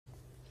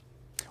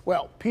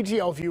Well,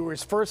 PTL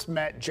viewers first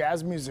met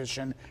jazz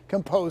musician,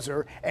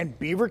 composer, and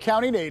Beaver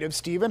County native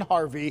Stephen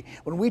Harvey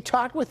when we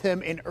talked with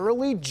him in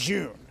early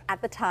June.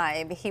 At the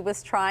time, he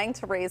was trying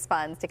to raise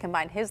funds to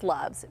combine his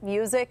loves,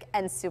 music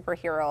and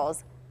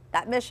superheroes.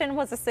 That mission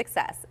was a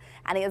success,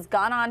 and he has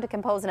gone on to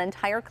compose an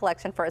entire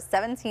collection for a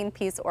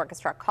 17-piece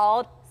orchestra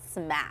called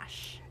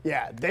Smash.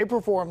 Yeah, they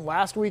performed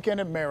last weekend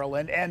in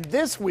Maryland, and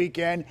this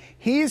weekend,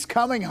 he's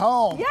coming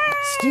home. Yay!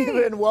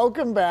 Stephen,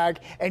 welcome back,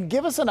 and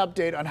give us an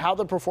update on how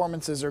the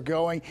performances are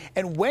going,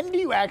 and when do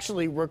you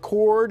actually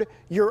record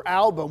your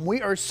album?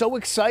 We are so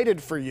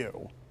excited for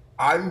you.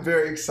 I'm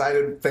very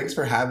excited. Thanks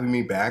for having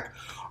me back.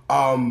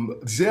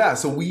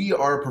 So we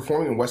are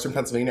performing in Western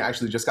Pennsylvania.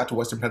 Actually, just got to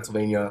Western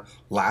Pennsylvania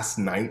last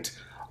night.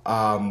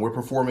 We're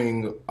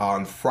performing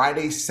on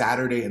Friday,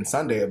 Saturday, and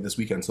Sunday of this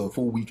weekend, so a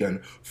full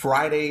weekend.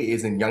 Friday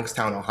is in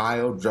Youngstown,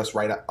 Ohio, just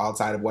right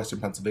outside of Western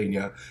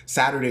Pennsylvania.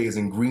 Saturday is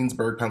in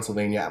Greensburg,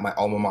 Pennsylvania at my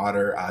alma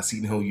mater,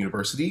 Seton Hill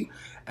University.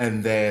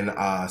 And then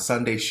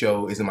Sunday's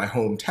show is in my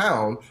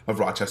hometown of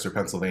Rochester,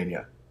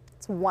 Pennsylvania.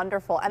 It's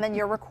wonderful. And then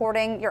you're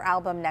recording your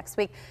album next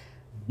week.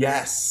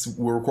 Yes,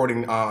 we're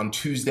recording on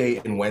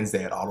Tuesday and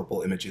Wednesday at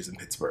Audible Images in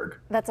Pittsburgh.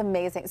 That's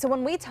amazing. So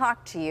when we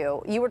talked to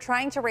you, you were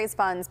trying to raise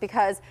funds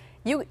because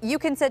you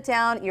can sit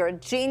down, you're a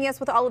genius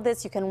with all of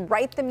this, you can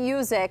write the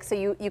music, so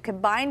you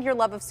combined your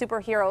love of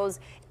superheroes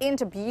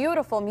into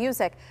beautiful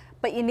music,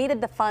 but you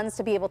needed the funds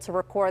to be able to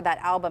record that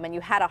album, and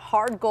you had a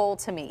hard goal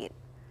to meet.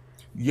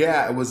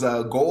 Yeah, it was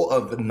a goal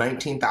of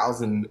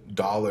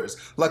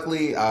 $19,000.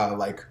 Luckily,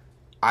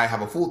 I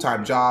have a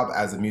full-time job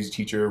as a music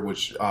teacher,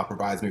 which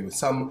provides me with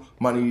some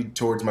money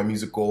towards my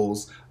music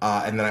goals.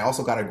 And then I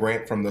also got a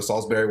grant from the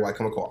Salisbury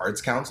Wycomico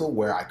Arts Council,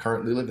 where I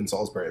currently live in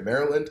Salisbury,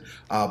 Maryland.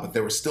 But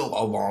there was still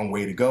a long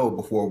way to go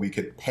before we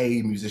could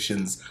pay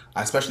musicians,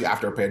 especially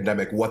after a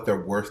pandemic, what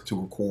they're worth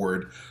to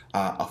record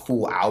a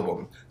full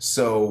album.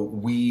 So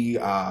we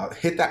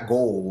hit that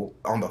goal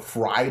on the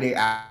Friday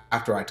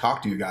after I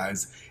talked to you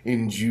guys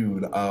in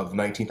June of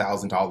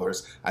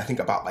 $19,000. I think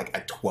about like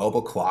at 12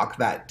 o'clock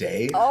that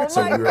day. Oh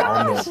so my we were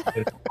gosh.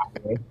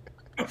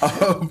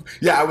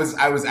 Yeah, I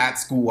was at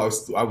school. I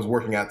was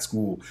working at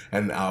school,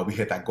 and we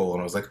hit that goal,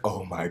 and I was like,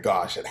 oh my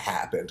gosh, it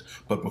happened.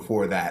 But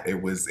before that, it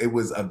was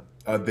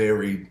a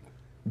very,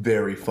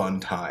 very fun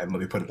time. Let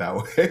me put it that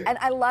way. And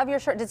I love your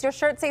shirt. Does your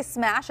shirt say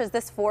Smash? Is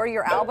this for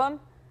your album?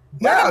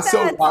 Yeah,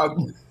 so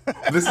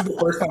this is the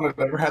first time I've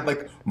ever had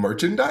like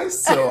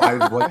merchandise. So I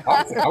was like,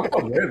 I'm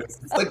gonna wear this.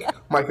 It's like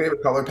my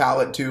favorite color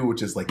palette too,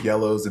 which is like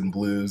yellows and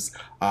blues.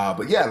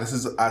 But yeah, this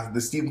is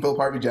the Stephen Philip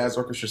Harvey Jazz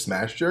Orchestra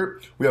Smash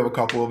shirt. We have a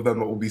couple of them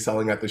that we'll be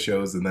selling at the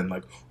shows and then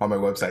like on my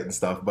website and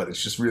stuff. But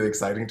it's just really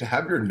exciting to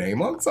have your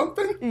name on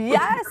something.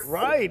 Yes.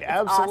 Right,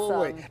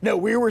 absolutely. Awesome. No,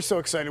 we were so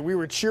excited. We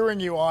were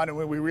cheering you on, and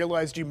when we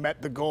realized you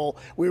met the goal,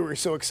 we were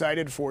so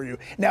excited for you.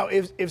 Now,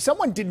 if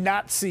someone did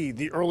not see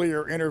the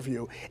earlier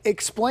interview,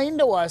 explain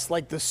to us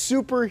like the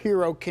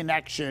superhero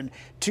connection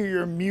to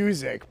your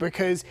music,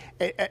 because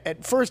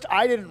at first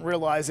I didn't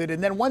realize it,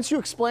 and then once you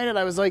explain it,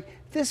 I was like,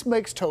 this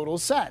makes total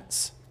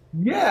sense.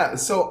 Yeah,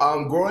 so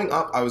growing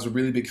up, I was a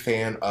really big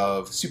fan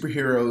of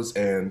superheroes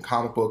and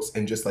comic books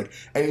and just like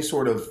any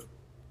sort of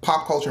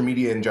pop culture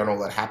media in general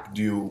that had to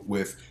do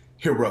with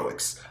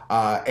heroics.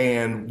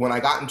 And when I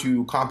got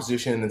into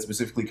composition and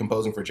specifically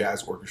composing for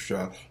jazz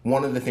orchestra,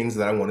 one of the things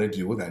that I wanted to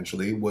do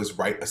eventually was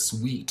write a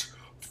suite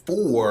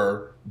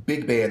for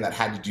big band that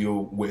had to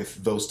deal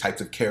with those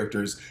types of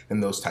characters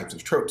and those types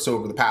of tropes. So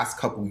over the past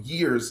couple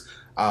years,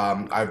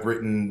 I've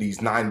written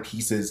these 9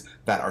 pieces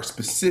that are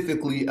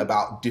specifically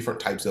about different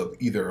types of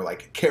either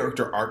like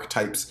character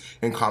archetypes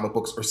in comic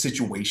books or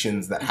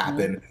situations that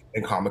happen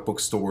in comic book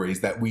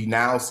stories that we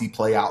now see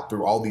play out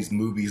through all these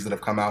movies that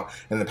have come out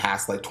in the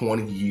past like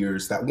 20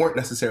 years that weren't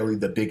necessarily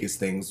the biggest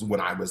things when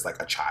I was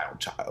like a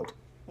child.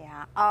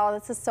 Yeah. Oh,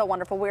 this is so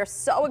wonderful. We're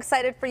so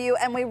excited for you,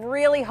 and we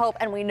really hope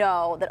and we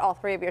know that all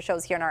 3 of your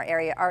shows here in our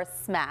area are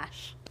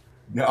Smash.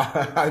 No,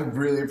 I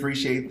really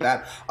appreciate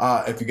that.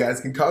 If you guys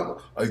can come,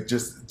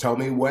 just tell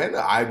me when.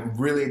 I'm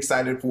really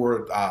excited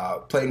for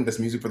playing this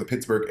music for the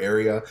Pittsburgh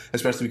area,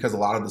 especially because a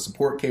lot of the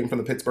support came from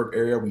the Pittsburgh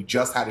area. We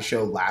just had a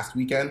show last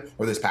weekend,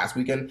 or this past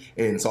weekend,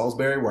 in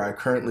Salisbury, where I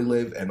currently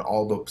live, and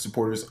all the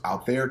supporters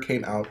out there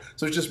came out.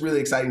 So it's just really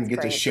exciting to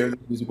get to share the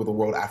music with the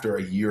world after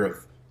a year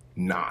of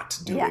not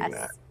doing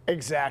that.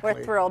 Exactly.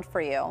 We're thrilled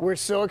for you. We're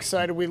so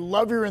excited. We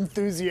love your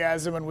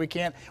enthusiasm, and we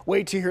can't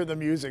wait to hear the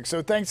music.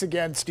 So thanks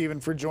again,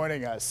 Stephen, for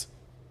joining us.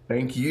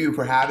 Thank you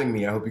for having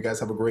me. I hope you guys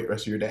have a great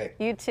rest of your day.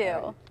 You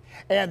too.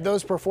 And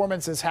those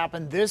performances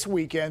happen this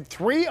weekend.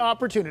 3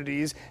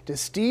 opportunities to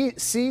see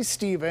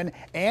Stephen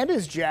and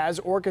his jazz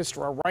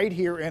orchestra right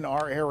here in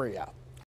our area.